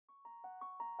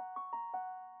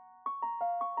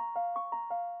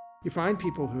You find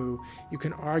people who you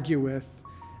can argue with.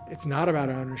 It's not about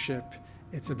ownership.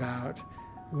 It's about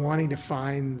wanting to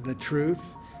find the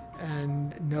truth,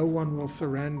 and no one will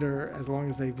surrender as long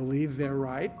as they believe they're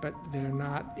right, but they're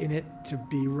not in it to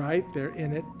be right. They're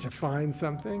in it to find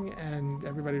something, and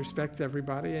everybody respects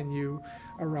everybody, and you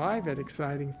arrive at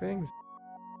exciting things.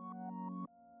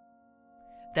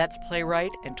 That's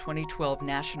playwright and 2012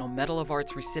 National Medal of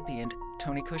Arts recipient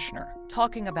Tony Kushner,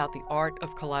 talking about the art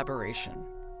of collaboration.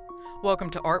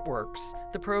 Welcome to Artworks,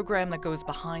 the program that goes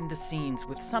behind the scenes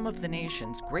with some of the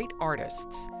nation's great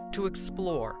artists to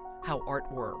explore how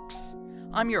art works.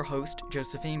 I'm your host,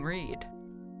 Josephine Reed.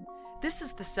 This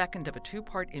is the second of a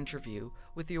two-part interview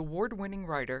with the award-winning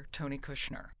writer Tony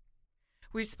Kushner.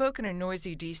 We spoke in a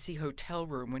noisy D.C. hotel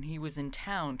room when he was in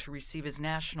town to receive his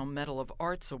National Medal of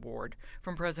Arts award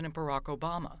from President Barack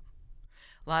Obama.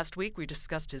 Last week, we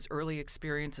discussed his early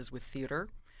experiences with theater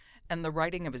and the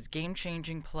writing of his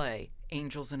game-changing play,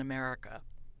 Angels in America.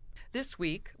 This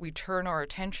week, we turn our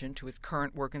attention to his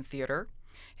current work in theater,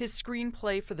 his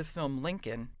screenplay for the film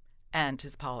Lincoln, and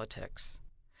his politics.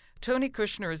 Tony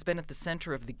Kushner has been at the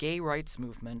center of the gay rights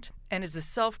movement and is a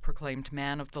self-proclaimed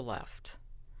man of the left.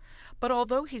 But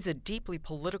although he's a deeply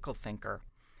political thinker,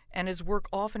 and his work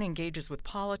often engages with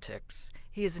politics,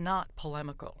 he is not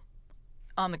polemical.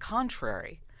 On the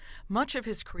contrary, much of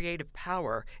his creative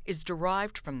power is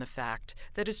derived from the fact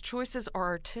that his choices are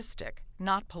artistic,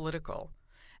 not political,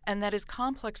 and that his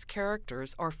complex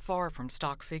characters are far from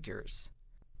stock figures.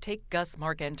 Take Gus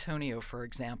Marcantonio, for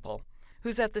example,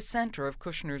 who's at the center of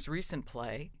Kushner's recent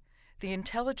play, The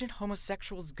Intelligent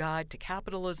Homosexual's Guide to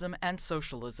Capitalism and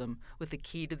Socialism with a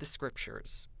Key to the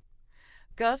Scriptures.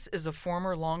 Gus is a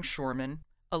former longshoreman,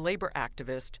 a labor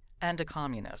activist, and a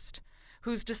communist,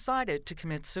 who's decided to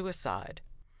commit suicide.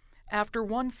 After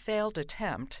one failed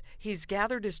attempt, he's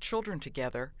gathered his children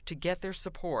together to get their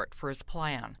support for his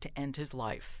plan to end his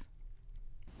life.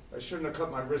 I shouldn't have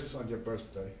cut my wrists on your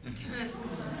birthday.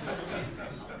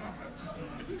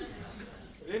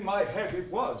 In my head,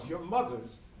 it was your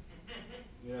mother's.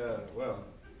 Yeah, well,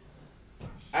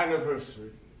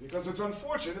 anniversary. Because it's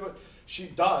unfortunate, but she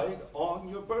died on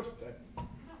your birthday.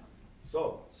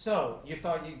 So, you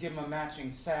thought you'd give him a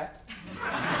matching set?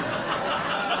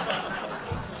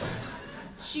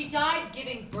 She died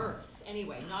giving birth,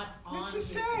 anyway, not on... It's the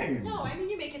same. No, I mean,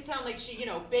 you make it sound like she,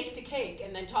 baked a cake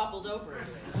and then toppled over it.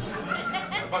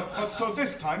 But so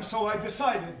this time, I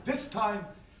decided this time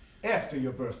after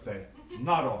your birthday,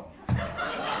 not on.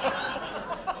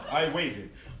 I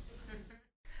waited.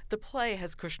 The play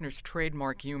has Kushner's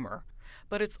trademark humor,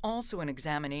 but it's also an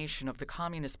examination of the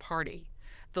Communist Party,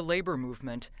 the labor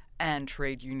movement, and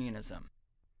trade unionism.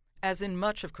 As in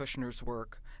much of Kushner's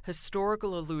work,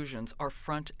 historical allusions are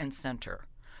front and center,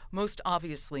 most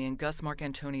obviously in Gus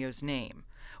Marcantonio's name,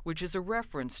 which is a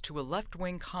reference to a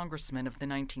left-wing congressman of the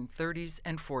 1930s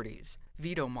and 40s,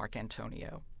 Vito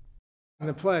Marcantonio. In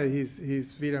the play,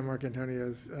 he's Vito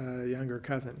Marcantonio's younger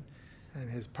cousin,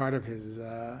 and part of his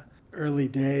early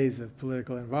days of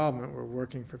political involvement were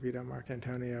working for Vito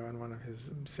Marcantonio on one of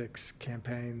his 6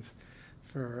 campaigns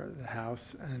for the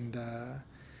House. And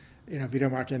Vito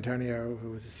Marcantonio,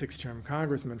 who was a 6-term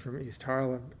congressman from East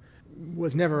Harlem,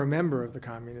 was never a member of the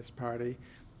Communist Party,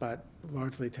 but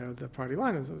largely towed the party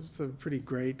line. He was a pretty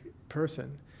great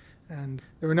person. And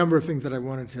there were a number of things that I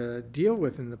wanted to deal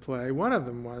with in the play. One of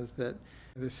them was that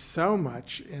there's so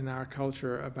much in our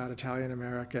culture about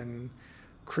Italian-American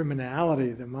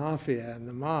criminality, the mafia and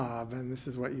the mob, and this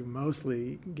is what you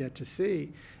mostly get to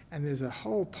see. And there's a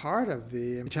whole part of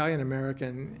the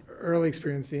Italian-American early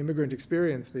experience, the immigrant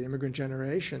experience, the immigrant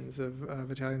generations of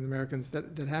Italian-Americans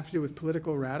that have to do with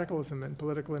political radicalism and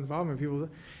political involvement.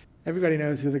 Everybody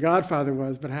knows who the Godfather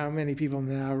was, but how many people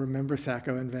now remember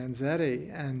Sacco and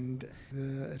Vanzetti and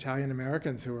the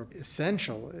Italian-Americans who were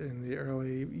essential in the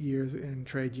early years in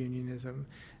trade unionism,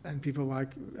 and people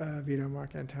like Vito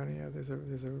Marcantonio.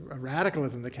 There's a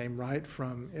radicalism that came right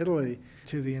from Italy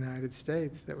to the United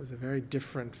States that was a very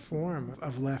different form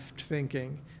of left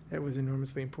thinking that was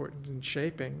enormously important in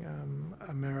shaping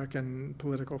American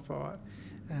political thought.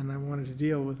 And I wanted to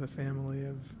deal with a family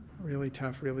of really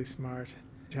tough, really smart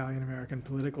Italian-American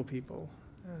political people.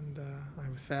 And I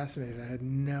was fascinated. I had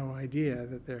no idea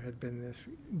that there had been this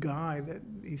guy that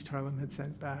East Harlem had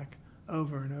sent back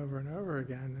over and over and over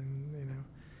again.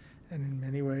 And in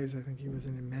many ways, I think he was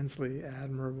an immensely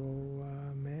admirable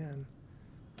man.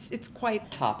 It's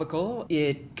quite topical.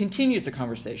 It continues the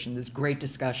conversation, this great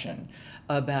discussion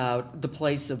about the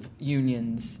place of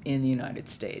unions in the United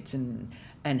States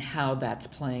and how that's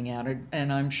playing out.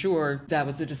 And I'm sure that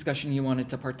was a discussion you wanted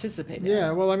to participate in.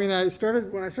 Yeah, well, I mean, when I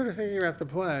started thinking about the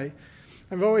play,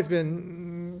 I've always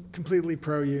been completely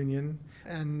pro-union,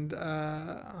 and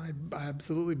I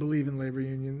absolutely believe in labor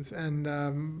unions. And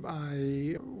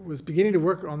I was beginning to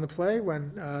work on the play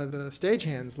when the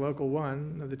stagehands, Local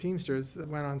 1 of the Teamsters,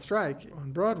 went on strike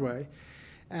on Broadway.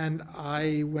 And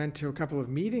I went to a couple of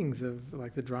meetings of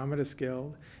like the Dramatists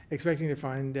Guild, expecting to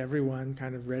find everyone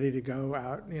kind of ready to go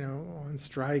out, on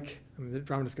strike. I mean, the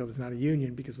Dramatists Guild is not a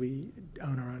union because we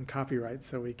own our own copyright,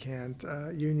 so we can't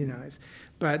unionize.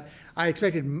 But I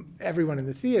expected everyone in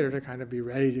the theater to kind of be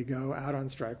ready to go out on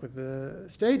strike with the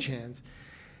stagehands.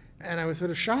 And I was sort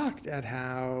of shocked at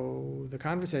how the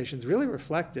conversations really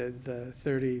reflected the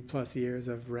 30-plus years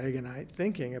of Reaganite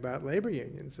thinking about labor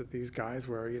unions, that these guys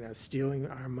were, stealing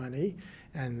our money,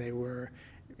 and they were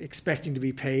expecting to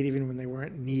be paid even when they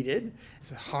weren't needed.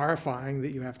 It's horrifying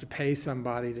that you have to pay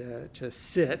somebody to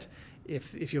sit.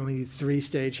 If you only need 3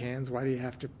 stagehands, why do you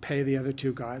have to pay the other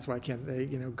 2 guys? Why can't they,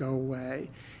 go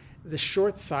away? The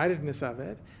short-sightedness of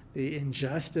it, the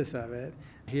injustice of it,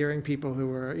 hearing people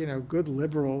who are, good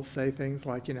liberals say things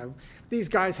like, these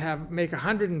guys make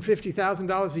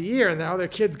 $150,000 a year, and now their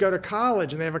kids go to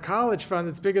college, and they have a college fund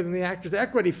that's bigger than the Actors'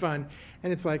 Equity Fund.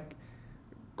 And it's like,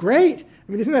 great.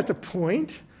 I mean, isn't that the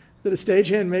point? That a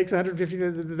stagehand makes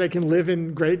 $150,000, that they can live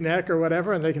in Great Neck or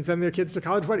whatever, and they can send their kids to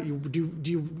college. What do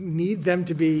you need them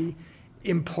to be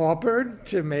impaupered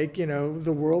to make,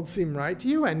 the world seem right to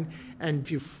you? And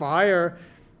if you fire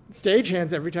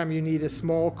stagehands every time you need a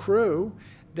small crew,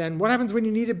 then what happens when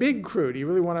you need a big crew? Do you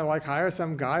really want to hire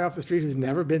some guy off the street who's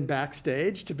never been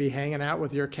backstage to be hanging out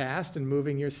with your cast and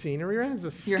moving your scenery around? It's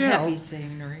a skill. Your heavy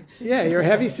scenery. Yeah, your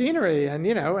heavy scenery, and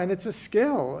and it's a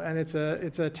skill, and it's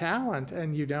a talent,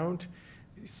 and you don't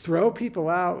throw people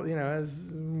out.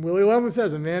 As Willy Loman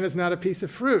says, a man is not a piece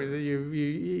of fruit that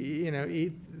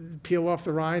you peel off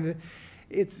the rind.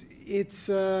 It's.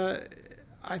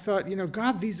 I thought,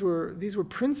 God, these were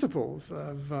principles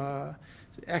of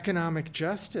economic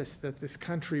justice that this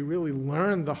country really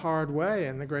learned the hard way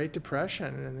in the Great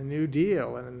Depression and the New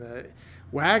Deal and in the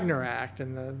Wagner Act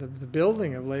and the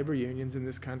building of labor unions in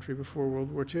this country before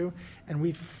World War II, and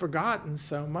we've forgotten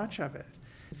so much of it.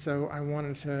 So I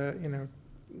wanted to,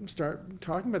 start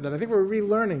talking about that. I think we're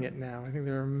relearning it now. I think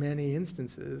there are many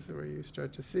instances where you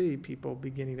start to see people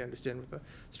beginning to understand with the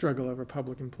struggle over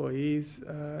public employees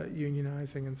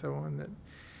unionizing and so on,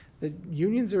 that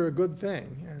unions are a good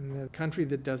thing, and the country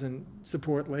that doesn't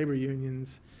support labor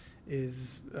unions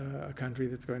is a country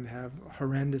that's going to have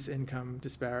horrendous income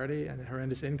disparity, and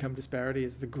horrendous income disparity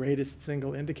is the greatest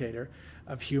single indicator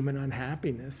of human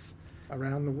unhappiness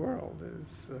around the world.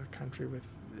 Is a country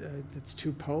that's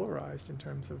too polarized in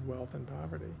terms of wealth and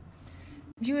poverty.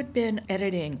 You had been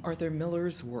editing Arthur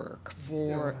Miller's work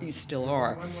you still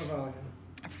are, One more volume.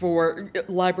 For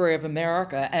Library of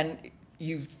America, and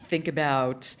you think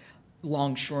about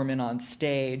Longshoremen on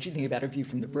Stage, you think about A View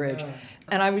from the Bridge. Yeah.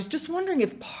 And I was just wondering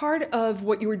if part of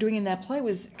what you were doing in that play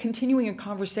was continuing a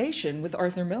conversation with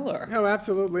Arthur Miller. Oh,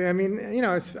 absolutely. I mean,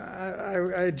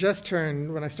 I just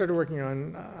turned, when I started working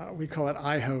on, we call it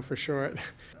IHO for short,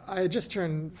 I had just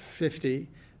turned 50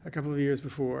 a couple of years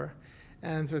before,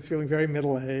 and so I was feeling very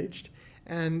middle-aged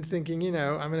and thinking,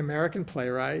 I'm an American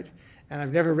playwright, and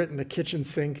I've never written a kitchen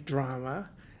sink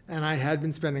drama. And I had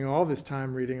been spending all this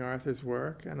time reading Arthur's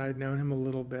work, and I'd known him a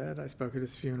little bit. I spoke at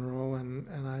his funeral,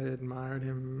 and I admired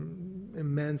him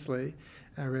immensely.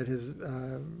 I read his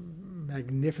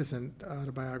magnificent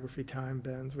autobiography, Time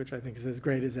Bends, which I think is as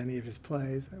great as any of his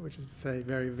plays, which is to say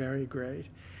very, very great.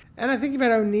 And I'm thinking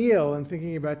about O'Neill and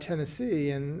thinking about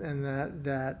Tennessee and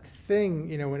that thing,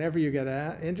 whenever you get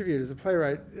interviewed as a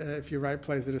playwright, if you write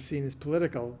plays that are seen as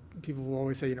political, people will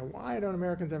always say, why don't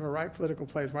Americans ever write political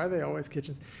plays? Why are they always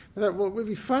kitchens? I thought, well, it would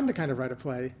be fun to kind of write a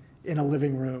play in a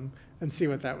living room and see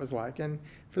what that was like. And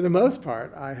for the most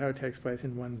part, IHO takes place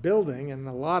in one building, and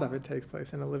a lot of it takes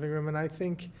place in a living room.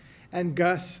 And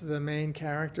Gus, the main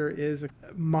character, is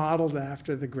modeled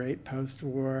after the great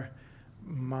post-war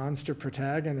monster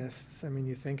protagonists. I mean,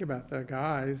 you think about the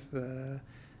guys, the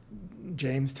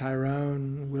James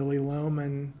Tyrone, Willy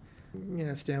Loman,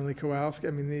 Stanley Kowalski.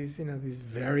 I mean, these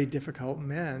very difficult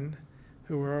men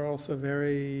who were also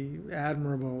very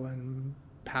admirable and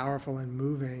powerful and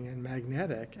moving and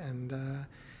magnetic. And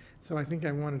so I think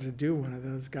I wanted to do one of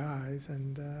those guys,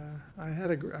 and I had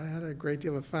a great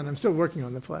deal of fun. I'm still working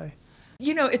on the play.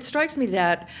 It strikes me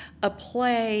that a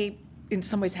play, in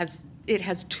some ways, has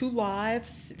 2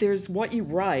 lives. There's what you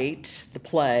write, the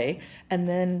play, and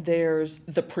then there's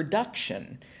the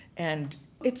production, and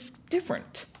it's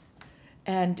different.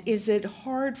 And is it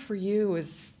hard for you,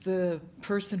 as the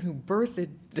person who birthed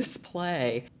this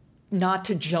play, not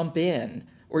to jump in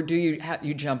Or do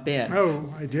you jump in?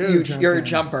 Oh, I do. You're a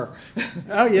jumper.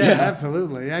 Oh, yeah,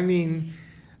 absolutely. I mean,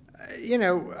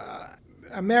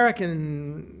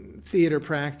 American theater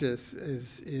practice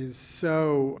is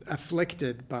so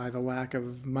afflicted by the lack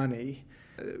of money.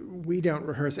 We don't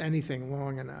rehearse anything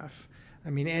long enough. I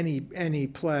mean, any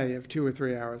play of 2 or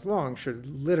 3 hours long should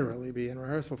literally be in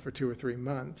rehearsal for 2 or 3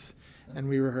 months, and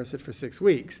we rehearse it for 6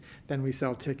 weeks. Then we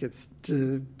sell tickets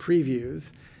to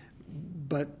previews,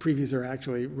 but previews are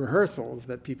actually rehearsals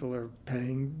that people are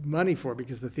paying money for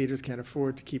because the theaters can't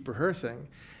afford to keep rehearsing.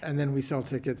 And then we sell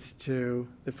tickets to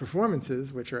the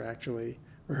performances, which are actually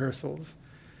rehearsals.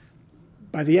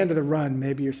 By the end of the run,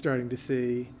 maybe you're starting to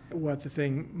see what the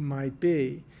thing might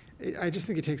be. I just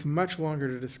think it takes much longer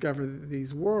to discover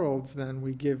these worlds than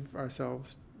we give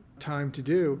ourselves time to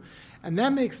do. And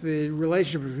that makes the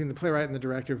relationship between the playwright and the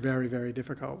director very, very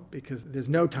difficult because there's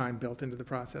no time built into the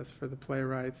process for the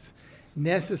playwright's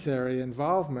necessary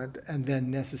involvement and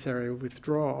then necessary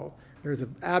withdrawal. There is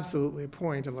absolutely a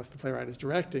point, unless the playwright is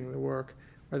directing the work,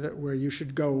 where you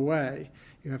should go away.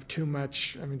 You have too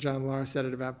much, I mean, John Lahr said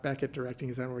it about Beckett directing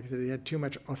his own work. He said he had too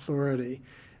much authority.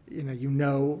 You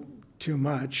know too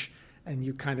much, and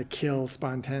you kind of kill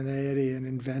spontaneity and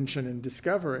invention and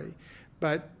discovery.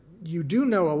 But you do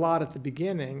know a lot at the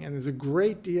beginning, and there's a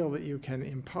great deal that you can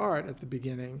impart at the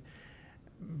beginning,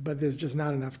 but there's just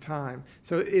not enough time.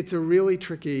 So it's a really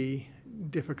tricky,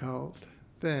 difficult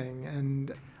thing,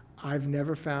 and I've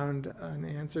never found an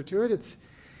answer to it.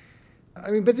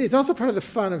 But it's also part of the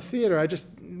fun of theater. I just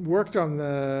worked on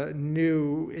the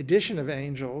new edition of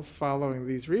Angels following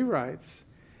these rewrites,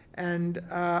 and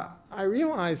I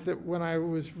realized that when I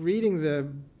was reading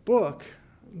the book,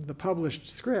 the published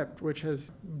script, which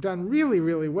has done really,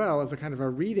 really well as a kind of a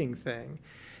reading thing,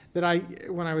 that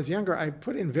when I was younger, I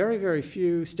put in very, very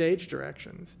few stage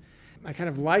directions. I kind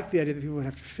of liked the idea that people would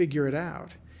have to figure it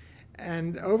out.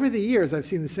 And over the years, I've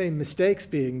seen the same mistakes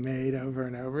being made over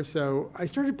and over, so I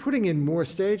started putting in more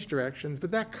stage directions,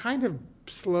 but that kind of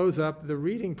slows up the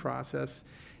reading process.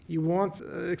 You want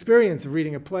the experience of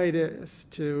reading a play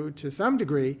to some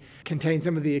degree contain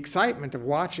some of the excitement of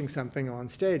watching something on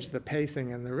stage, the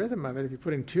pacing and the rhythm of it. If you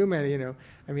put in too many,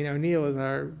 O'Neill is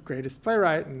our greatest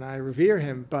playwright and I revere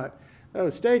him, but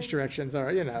those stage directions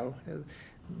are,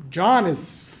 John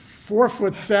is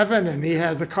 4'7" and he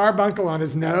has a carbuncle on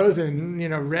his nose and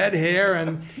red hair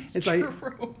and it's like,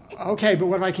 okay, but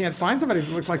what if I can't find somebody that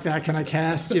looks like that? Can I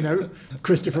cast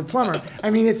Christopher Plummer? I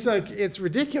mean, it's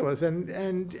ridiculous,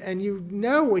 and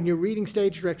when you're reading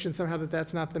stage direction somehow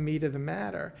that's not the meat of the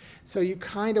matter. So you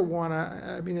kind of want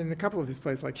to. In a couple of his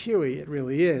plays like Huey, it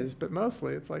really is, but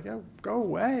mostly it's like, oh, go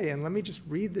away and let me just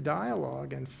read the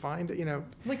dialogue and find it.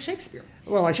 Like Shakespeare.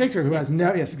 Well, like Shakespeare, who has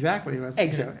exactly, who has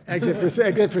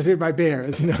exit pursued by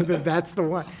bears. That's the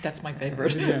one. That's my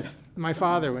favorite. Yes. My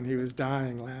father, when he was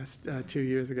dying 2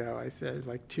 years ago, I said,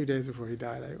 2 days before he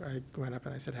died, I went up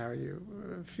and I said, how are you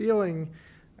feeling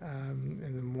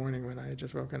in the morning when I had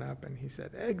just woken up? And he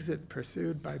said, exit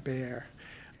pursued by bear.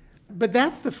 But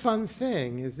that's the fun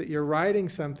thing, is that you're writing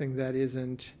something that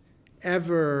isn't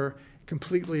ever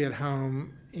completely at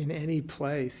home in any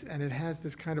place. And it has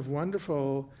this kind of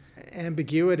wonderful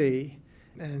ambiguity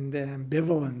and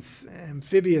ambivalence,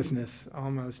 amphibiousness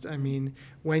almost.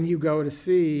 When you go to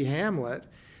see Hamlet,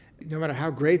 no matter how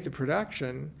great the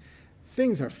production,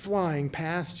 things are flying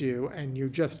past you, and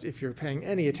if you're paying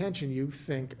any attention, you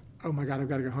think, oh my God, I've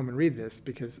got to go home and read this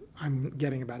because I'm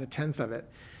getting about 1/10 of it.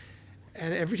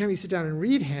 And every time you sit down and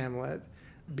read Hamlet,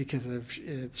 because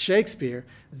it's Shakespeare,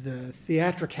 the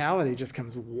theatricality just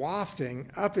comes wafting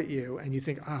up at you, and you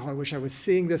think, oh, I wish I was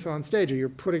seeing this on stage, or you're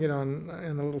putting it on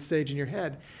a little stage in your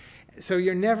head. So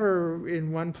you're never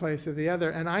in one place or the other,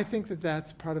 and I think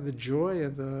that's part of the joy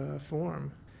of the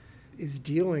form, is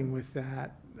dealing with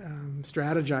that,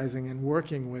 strategizing and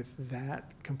working with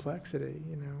that complexity.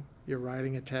 You're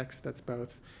writing a text that's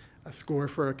both a score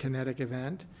for a kinetic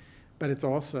event, but it's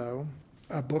also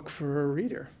a book for a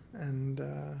reader. And,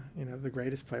 the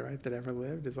greatest playwright that ever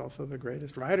lived is also the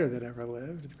greatest writer that ever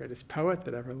lived, the greatest poet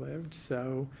that ever lived.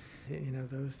 So,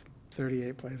 those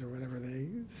 38 plays or whatever they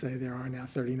say there are now,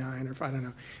 39 or I don't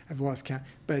know, I've lost count.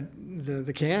 But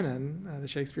the canon, the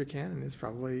Shakespeare canon is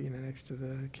probably, next to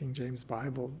the King James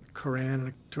Bible, Quran,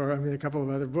 and Torah, a couple of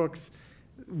other books,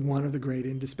 one of the great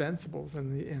indispensables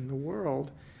in the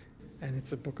world. And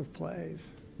it's a book of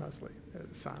plays, mostly,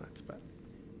 sonnets, but.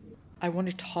 I want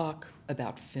to talk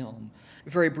about film.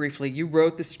 Very briefly, you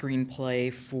wrote the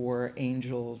screenplay for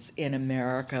Angels in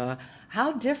America.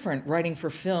 How different writing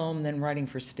for film than writing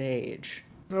for stage?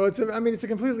 Well, it's a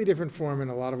completely different form in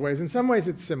a lot of ways. In some ways,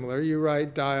 it's similar. You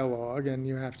write dialogue, and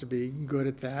you have to be good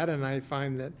at that. And I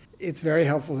find that it's very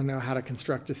helpful to know how to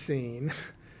construct a scene.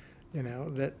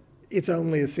 That it's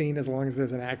only a scene as long as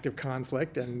there's an active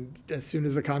conflict, and as soon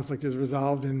as the conflict is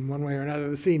resolved in one way or another,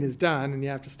 the scene is done, and you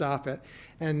have to stop it.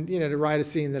 And to write a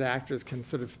scene that actors can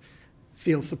sort of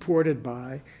feel supported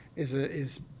by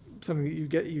is something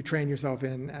that you train yourself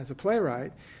in as a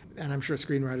playwright. And I'm sure some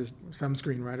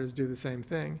screenwriters do the same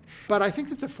thing. But I think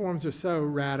that the forms are so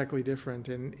radically different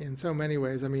in so many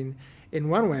ways. I mean, in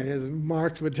one way, as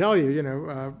Marx would tell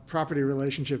you, property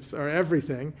relationships are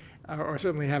everything, or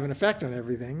certainly have an effect on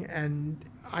everything. And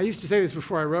I used to say this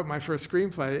before I wrote my first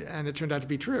screenplay, and it turned out to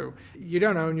be true. You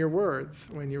don't own your words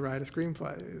when you write a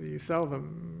screenplay. You sell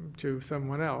them to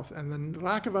someone else. And then the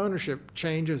lack of ownership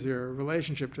changes your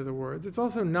relationship to the words. It's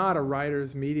also not a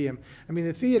writer's medium. I mean,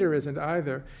 the theater isn't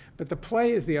either, but the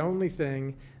play is the only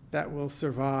thing that will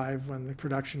survive when the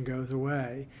production goes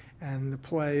away. And the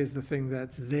play is the thing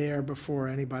that's there before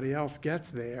anybody else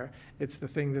gets there. It's the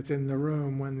thing that's in the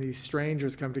room when these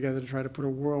strangers come together to try to put a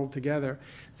world together.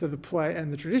 So the play,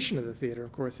 and the tradition of the theater,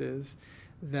 of course, is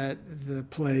that the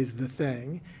play's the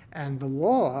thing. And the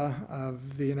law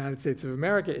of the United States of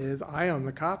America is, I own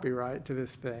the copyright to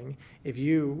this thing. If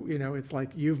it's like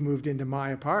you've moved into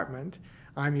my apartment,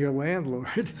 I'm your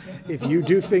landlord. If you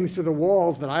do things to the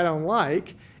walls that I don't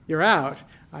like, you're out.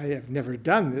 I have never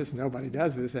done this. Nobody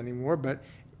does this anymore. But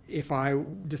if I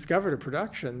discovered a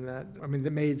production that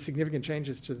made significant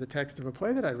changes to the text of a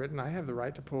play that I'd written, I have the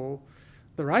right to pull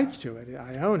the rights to it.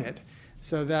 I own it.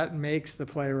 So that makes the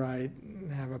playwright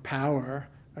have a power,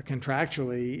 a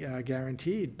contractually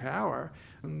guaranteed power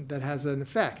that has an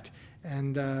effect.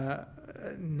 And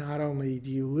not only do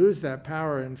you lose that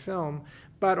power in film,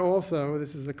 but also,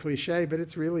 this is a cliche, but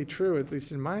it's really true, at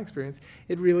least in my experience,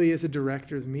 it really is a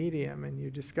director's medium, and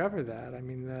you discover that. I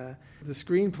mean, the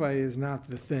screenplay is not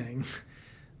the thing.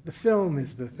 The film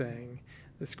is the thing.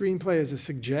 The screenplay is a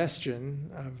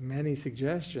suggestion of many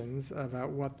suggestions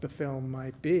about what the film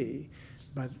might be,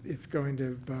 but it's going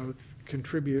to both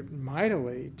contribute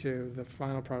mightily to the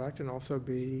final product and also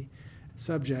be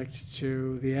subject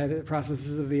to the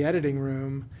processes of the editing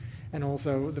room and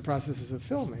also the processes of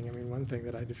filming. I mean, one thing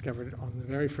that I discovered on the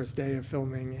very first day of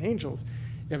filming Angels,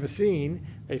 you have a scene,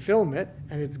 they film it,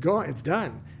 and it's gone, it's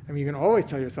done. I mean, you can always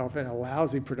tell yourself in a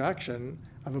lousy production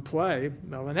of a play,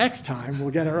 well, the next time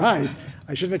we'll get it right.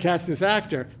 I shouldn't have cast this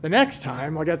actor. The next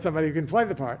time I'll get somebody who can play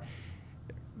the part.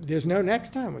 There's no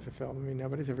next time with the film. I mean,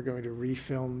 nobody's ever going to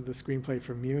refilm the screenplay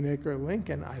for Munich or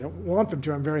Lincoln. I don't want them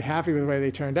to. I'm very happy with the way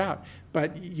they turned out.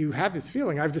 But you have this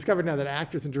feeling. I've discovered now that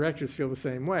actors and directors feel the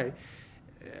same way.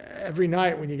 Every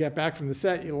night when you get back from the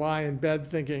set, you lie in bed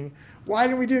thinking, why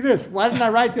didn't we do this? Why didn't I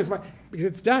write this? Why? Because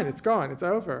it's done. It's gone. It's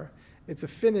over. It's a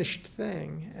finished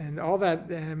thing. And all that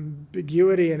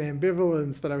ambiguity and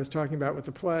ambivalence that I was talking about with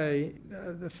the play,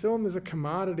 the film is a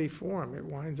commodity form. It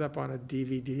winds up on a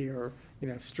DVD or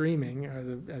streaming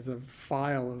as a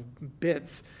file of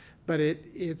bits, but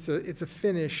it's a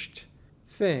finished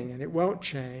thing, and it won't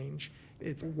change.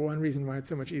 It's one reason why it's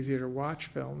so much easier to watch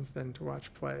films than to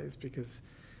watch plays, because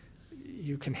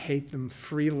you can hate them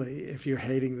freely if you're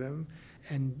hating them,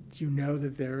 and you know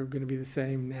that they're going to be the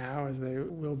same now as they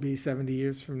will be 70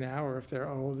 years from now, or if they're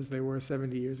old as they were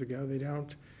 70 years ago. They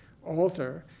don't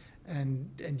alter.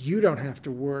 And you don't have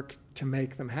to work to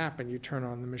make them happen. You turn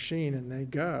on the machine and they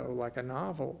go, like a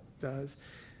novel does.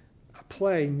 A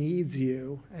play needs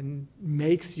you and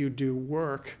makes you do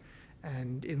work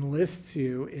and enlists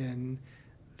you in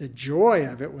the joy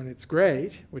of it when it's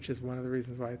great, which is one of the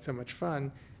reasons why it's so much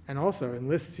fun, and also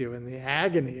enlists you in the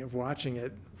agony of watching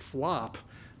it flop,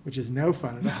 which is no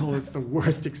fun at all. It's the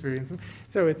worst experience.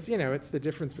 So it's the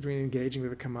difference between engaging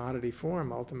with a commodity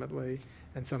form ultimately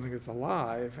and something that's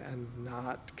alive and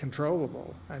not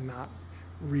controllable and not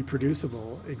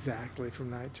reproducible exactly from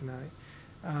night to night.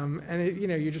 And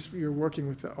you're working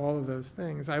with all of those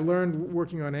things. I learned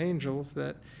working on Angels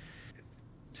that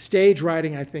stage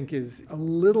writing, I think, is a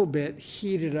little bit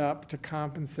heated up to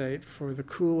compensate for the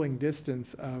cooling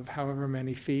distance of however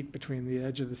many feet between the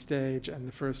edge of the stage and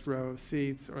the first row of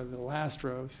seats or the last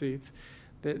row of seats,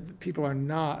 that people are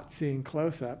not seeing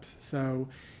close-ups. So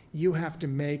you have to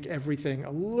make everything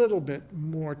a little bit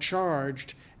more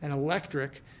charged and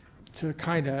electric to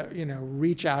kind of,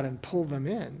 reach out and pull them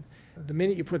in. The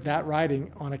minute you put that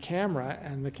writing on a camera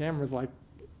and the camera's like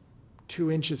 2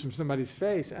 inches from somebody's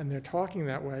face and they're talking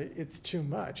that way, it's too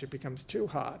much. It becomes too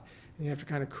hot. And you have to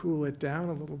kind of cool it down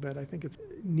a little bit. I think it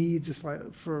needs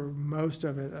for most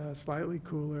of it, a slightly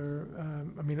cooler,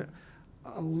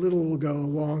 a little will go a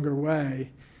longer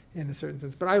way in a certain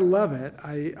sense. But I love it.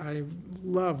 I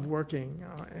love working.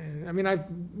 And I mean, I've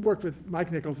worked with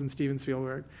Mike Nichols and Steven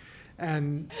Spielberg.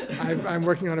 And I'm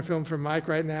working on a film for Mike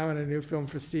right now and a new film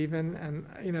for Steven. And,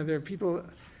 you know, there are people,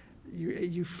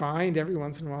 you find every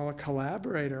once in a while a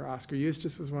collaborator. Oscar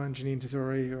Eustis was one, Janine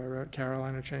Tesori, who I wrote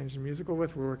Carolina Changed the Musical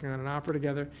with. We're working on an opera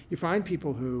together. You find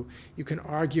people who you can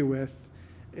argue with.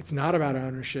 It's not about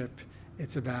ownership.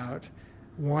 It's about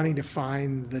wanting to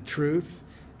find the truth.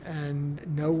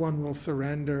 And no one will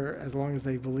surrender as long as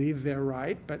they believe they're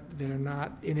right, but they're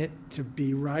not in it to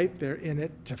be right. They're in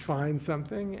it to find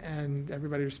something, and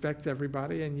everybody respects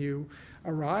everybody, and you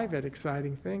arrive at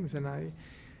exciting things. And I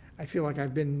feel like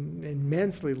I've been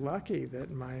immensely lucky that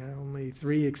my only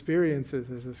 3 experiences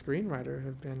as a screenwriter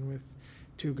have been with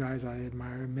 2 guys I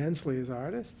admire immensely as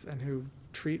artists and who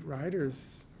treat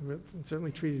writers with, and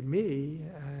certainly treated me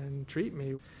and treat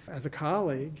me as a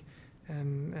colleague.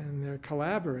 And they're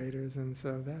collaborators, and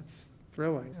so that's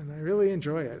thrilling, and I really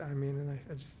enjoy it. I mean, and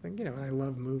I just think, you know, and I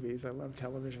love movies, I love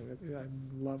television,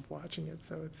 I love watching it,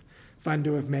 so it's fun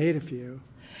to have made a few.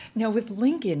 Now, with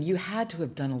Lincoln, you had to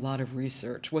have done a lot of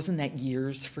research. Wasn't that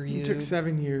years for you? It took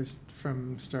 7 years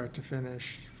from start to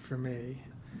finish for me.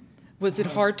 Was it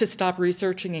hard to stop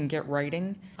researching and get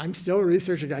writing? I'm still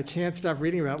researching. I can't stop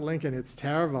reading about Lincoln. It's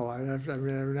terrible.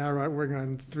 I'm now working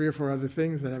on 3 or 4 other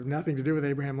things that have nothing to do with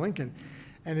Abraham Lincoln.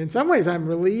 And in some ways I'm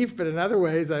relieved, but in other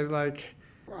ways I'm like,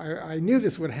 I knew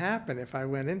this would happen if I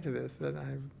went into this, that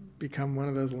I've become one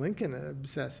of those Lincoln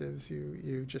obsessives.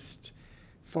 You just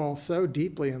fall so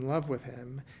deeply in love with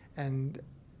him, and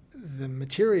the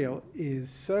material is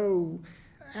so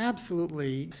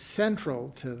absolutely central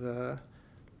to the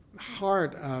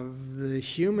heart of the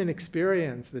human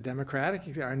experience, the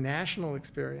democratic, our national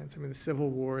experience. I mean, the Civil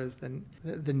War is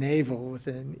the navel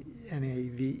within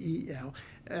NAVEL.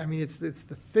 I mean, it's the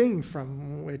thing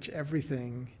from which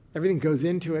everything goes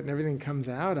into it and everything comes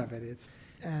out of it.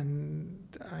 And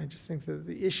I just think that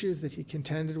the issues that he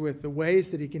contended with, the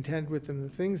ways that he contended with them, the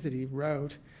things that he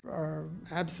wrote are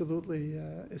absolutely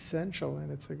essential.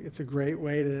 And it's a great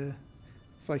way to,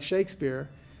 it's like Shakespeare.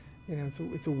 You know,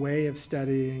 it's a way of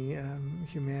studying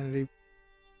humanity.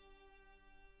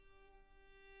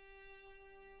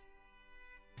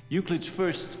 Euclid's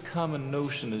first common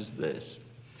notion is this: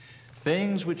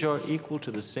 things which are equal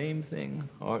to the same thing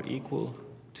are equal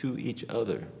to each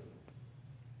other.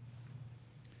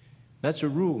 That's a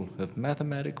rule of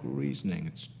mathematical reasoning.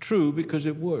 It's true because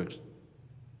it works.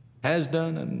 Has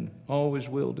done and always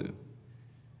will do.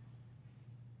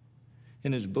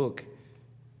 In his book,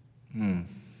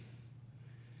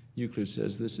 Euclid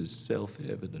says this is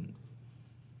self-evident.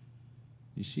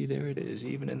 You see, there it is,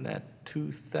 even in that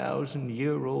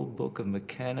 2,000-year-old book of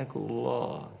mechanical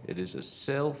law. It is a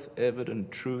self-evident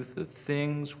truth that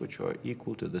things which are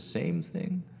equal to the same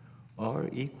thing are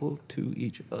equal to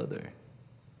each other.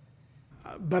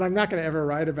 But I'm not going to ever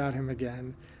write about him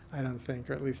again, I don't think,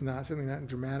 or at least certainly not in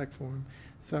dramatic form.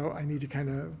 So I need to kind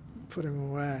of put him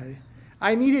away.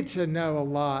 I needed to know a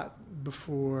lot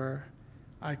before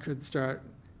I could start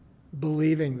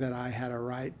believing that I had a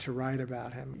right to write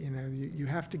about him. You know, you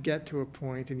have to get to a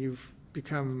point, and you've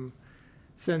become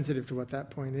sensitive to what that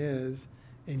point is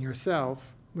in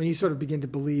yourself. When you sort of begin to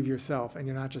believe yourself, and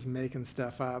you're not just making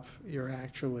stuff up, you're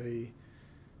actually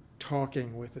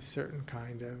talking with a certain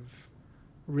kind of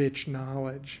rich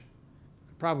knowledge.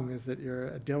 The problem is that you're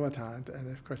a dilettante, and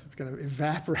of course it's going to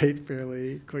evaporate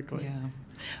fairly quickly. Yeah.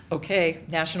 Okay,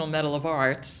 National Medal of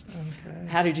Arts. Okay.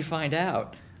 How did you find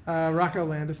out? Rocco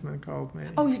Landisman called me.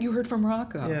 Oh, you heard from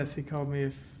Rocco? Yes, he called me,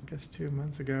 I guess 2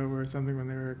 months ago or something, when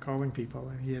they were calling people,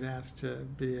 and he had asked to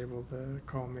be able to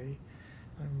call me.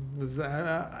 I was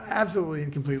absolutely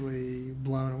and completely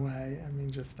blown away. I mean,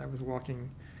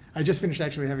 I just finished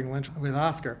actually having lunch with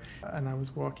Oscar, and I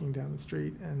was walking down the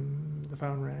street, and the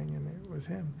phone rang, and it was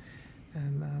him.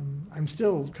 And I'm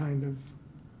still kind of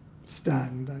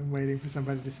stunned. I'm waiting for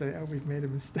somebody to say, "Oh, we've made a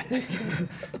mistake."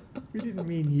 We didn't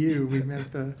mean you. We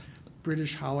meant the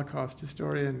British Holocaust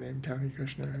historian named Tony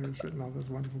Kushner, who's written all those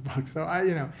wonderful books. So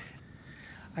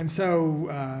I'm so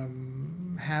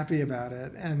happy about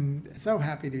it, and so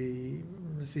happy to be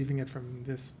receiving it from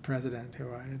this president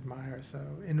who I admire so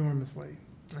enormously,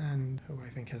 and who I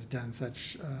think has done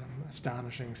such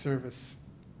astonishing service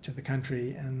to the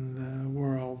country and the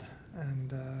world.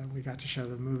 And we got to show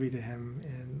the movie to him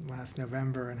last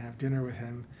November and have dinner with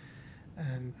him,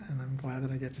 and I'm glad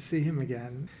that I get to see him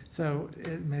again. So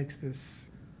it makes this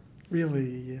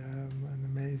really an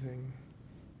amazing...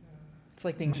 It's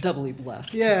like being doubly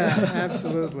blessed. Yeah,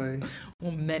 absolutely.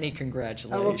 Well, many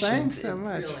congratulations. Oh, well, thanks so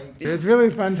much. Really, it's really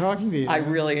fun talking to you. I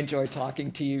really enjoyed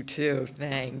talking to you, too.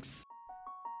 Thanks.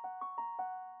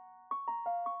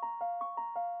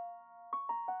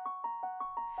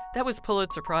 That was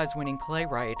Pulitzer Prize-winning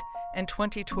playwright and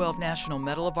 2012 National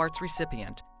Medal of Arts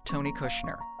recipient Tony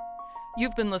Kushner.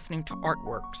 You've been listening to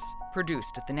Artworks,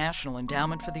 produced at the National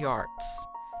Endowment for the Arts.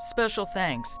 Special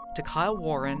thanks to Kyle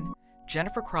Warren,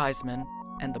 Jennifer Kreisman,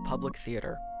 and the Public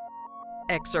Theater.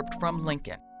 Excerpt from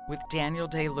Lincoln with Daniel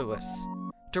Day-Lewis,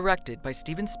 directed by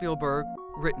Steven Spielberg,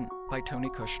 written by Tony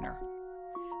Kushner.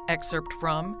 Excerpt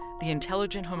from The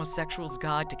Intelligent Homosexual's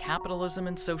Guide to Capitalism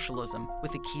and Socialism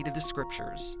with a Key to the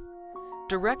Scriptures,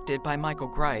 directed by Michael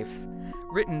Greif,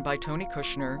 written by Tony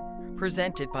Kushner,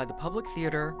 presented by the Public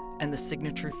Theater and the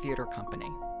Signature Theater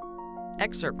Company.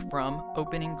 Excerpt from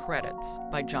Opening Credits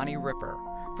by Johnny Ripper,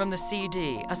 from the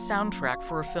CD, A Soundtrack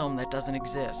for a Film That Doesn't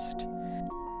Exist.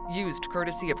 Used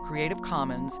courtesy of Creative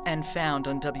Commons and found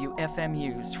on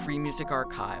WFMU's Free Music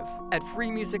Archive at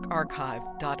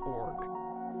freemusicarchive.org.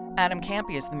 Adam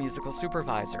Campy is the musical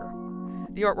supervisor.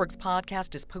 The Artworks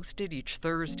podcast is posted each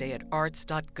Thursday at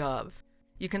arts.gov.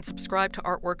 You can subscribe to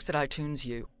Artworks at iTunes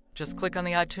U. Just click on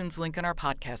the iTunes link on our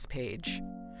podcast page.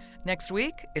 Next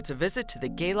week, it's a visit to the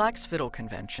Galax Fiddle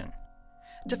Convention.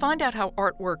 To find out how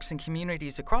art works in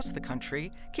communities across the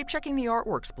country, keep checking the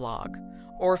Artworks blog,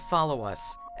 or follow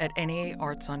us at NEA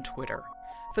Arts on Twitter.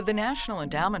 For the National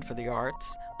Endowment for the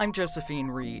Arts, I'm Josephine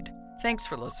Reed. Thanks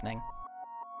for listening.